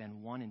already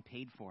been won and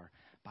paid for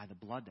by the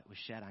blood that was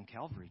shed on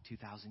Calvary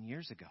 2,000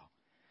 years ago.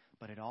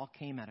 But it all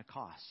came at a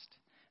cost.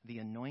 The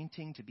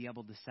anointing to be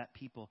able to set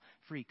people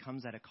free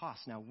comes at a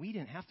cost. Now, we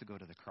didn't have to go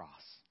to the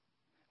cross.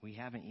 We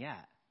haven't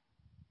yet.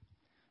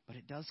 But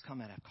it does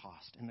come at a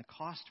cost. And the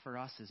cost for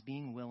us is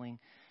being willing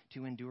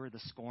to endure the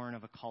scorn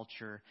of a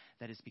culture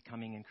that is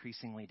becoming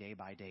increasingly day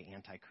by day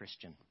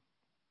anti-Christian.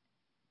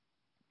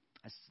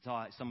 I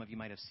saw, some of you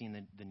might have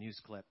seen the news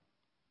clip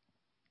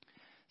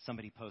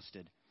somebody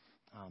posted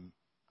on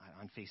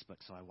Facebook,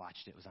 so I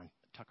watched it. It was on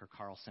Tucker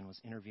Carlson was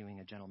interviewing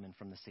a gentleman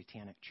from the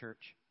Satanic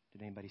Church.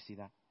 Did anybody see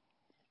that?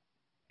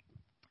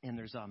 And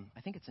there's,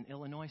 I think it's in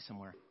Illinois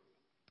somewhere.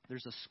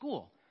 There's a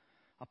school,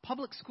 a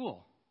public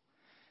school,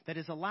 that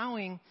is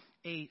allowing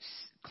a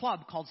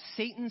club called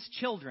Satan's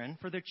Children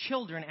for their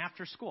children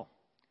after school,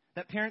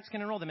 that parents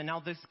can enroll them in.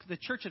 Now, the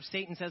Church of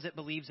Satan says it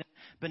believes in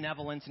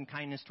benevolence and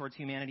kindness towards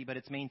humanity, but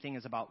its main thing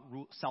is about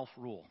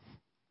self-rule.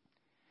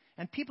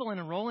 And people are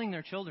enrolling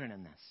their children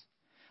in this.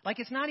 Like,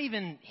 it's not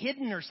even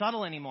hidden or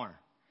subtle anymore.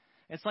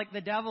 It's like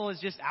the devil is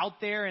just out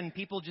there and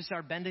people just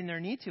are bending their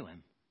knee to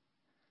him.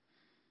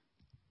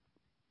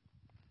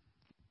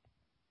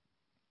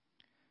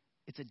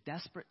 It's a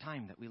desperate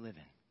time that we live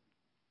in.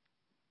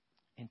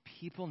 And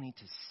people need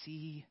to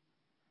see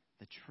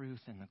the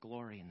truth and the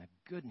glory and the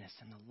goodness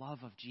and the love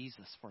of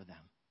Jesus for them.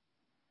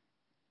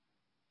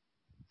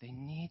 They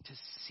need to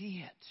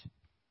see it.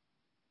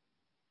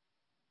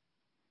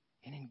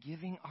 And in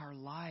giving our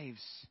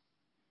lives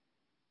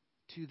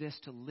to this,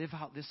 to live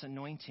out this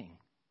anointing,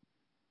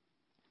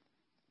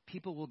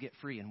 people will get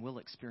free and will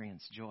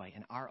experience joy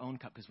in our own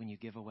cup. Because when you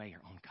give away,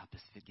 your own cup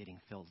is getting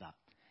filled up.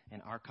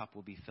 And our cup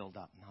will be filled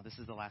up. Now, this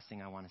is the last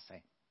thing I want to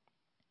say.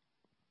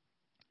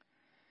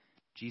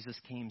 Jesus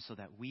came so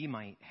that we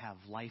might have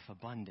life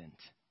abundant.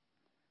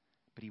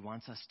 But he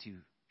wants us to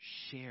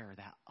share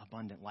that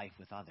abundant life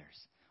with others.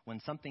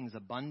 When something's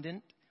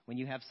abundant, when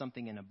you have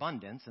something in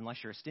abundance, unless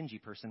you're a stingy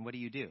person, what do?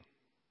 You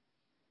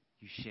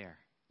share.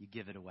 You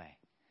give it away.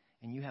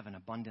 And you have an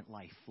abundant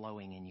life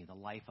flowing in you. The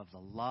life of the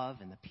love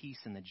and the peace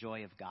and the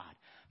joy of God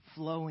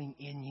flowing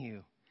in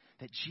you.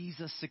 That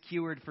Jesus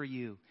secured for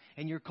you.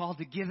 And you're called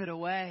to give it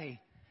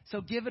away.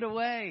 So give it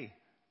away.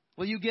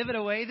 Will you give it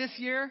away this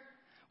year?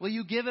 Will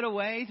you give it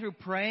away through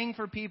praying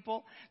for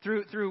people,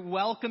 through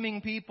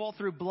welcoming people,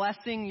 through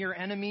blessing your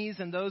enemies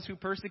and those who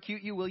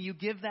persecute you? Will you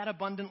give that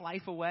abundant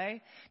life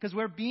away? Because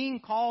we're being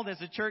called as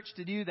a church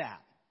to do that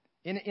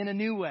in a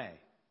new way.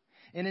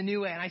 In a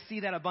new way. And I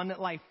see that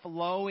abundant life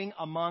flowing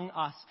among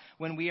us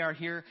when we are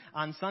here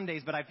on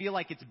Sundays. But I feel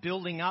like it's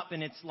building up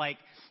and it's like,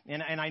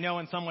 and I know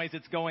in some ways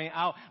it's going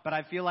out, but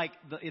I feel like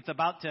it's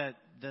about to,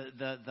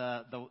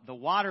 the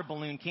water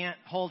balloon can't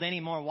hold any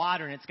more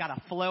water and it's got to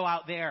flow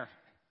out there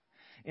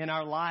in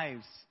our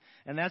lives.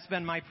 And that's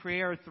been my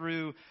prayer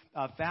through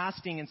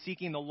fasting and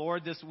seeking the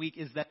Lord this week,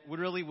 is that it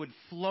really would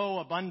flow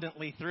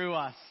abundantly through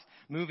us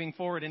moving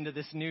forward into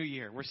this new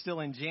year. We're still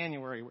in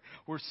January.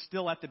 We're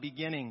still at the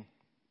beginning.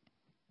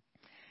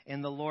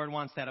 And the Lord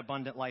wants that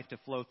abundant life to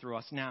flow through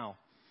us now.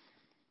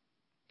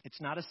 It's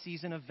not a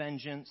season of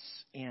vengeance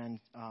and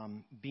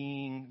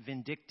being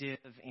vindictive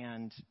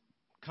and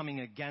coming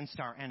against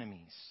our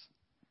enemies.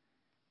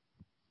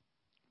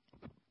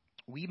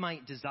 We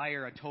might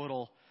desire a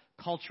total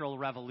cultural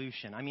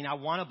revolution. I mean, I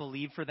want to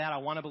believe for that. I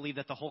want to believe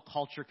that the whole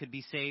culture could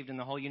be saved and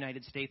the whole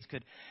United States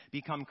could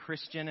become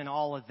Christian and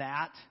all of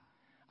that.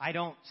 I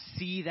don't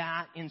see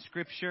that in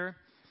Scripture.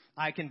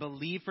 I can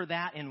believe for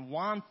that and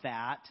want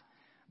that.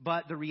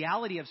 But the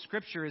reality of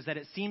Scripture is that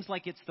it seems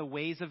like it's the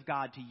ways of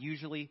God to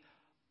usually,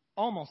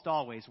 almost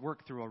always,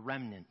 work through a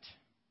remnant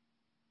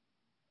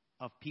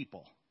of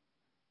people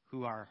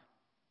who are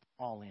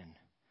all in,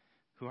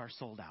 who are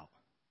sold out.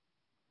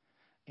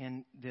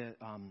 And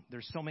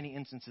there's so many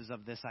instances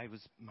of this.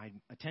 My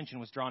attention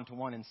was drawn to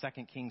one in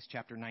 2 Kings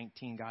chapter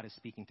 19. God is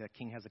speaking to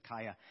King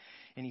Hezekiah.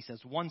 And he says,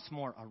 once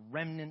more, a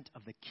remnant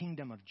of the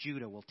kingdom of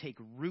Judah will take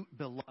root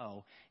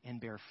below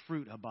and bear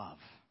fruit above.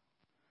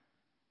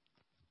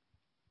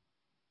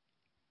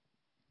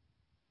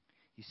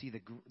 You see,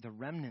 the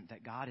remnant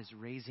that God is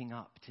raising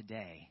up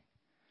today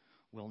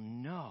will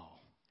know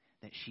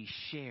that she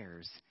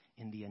shares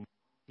in the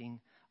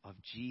anointing of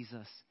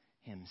Jesus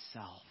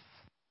himself.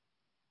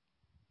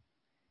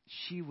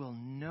 She will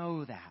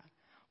know that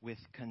with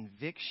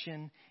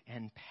conviction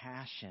and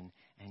passion,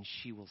 and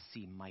she will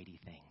see mighty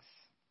things.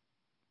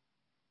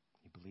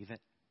 You believe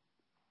it?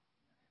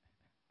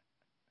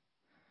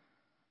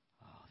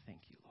 Oh,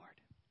 thank you, Lord.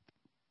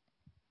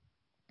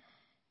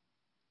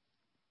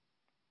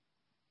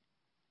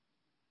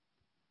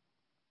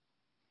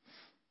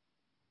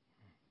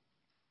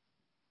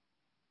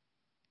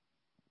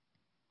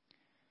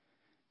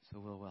 So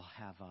we'll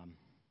have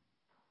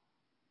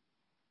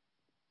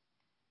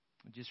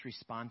just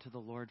respond to the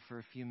Lord for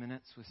a few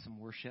minutes with some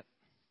worship.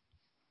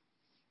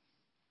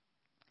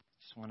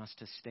 Just want us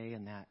to stay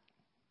in that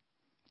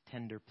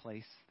tender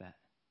place that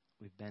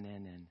we've been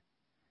in, and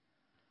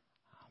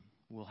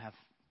We'll have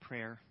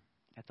prayer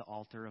at the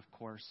altar, of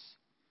course.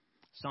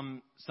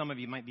 Some of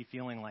you might be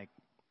feeling like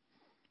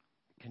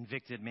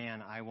convicted,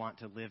 man, I want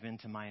to live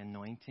into my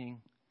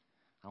anointing.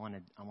 I want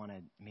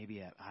to,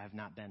 maybe I have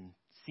not been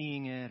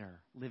seeing it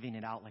or living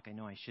it out like I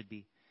know I should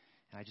be.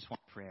 And I just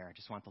want prayer. I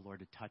just want the Lord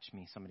to touch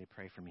me. Somebody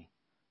pray for me.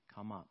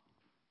 Come up.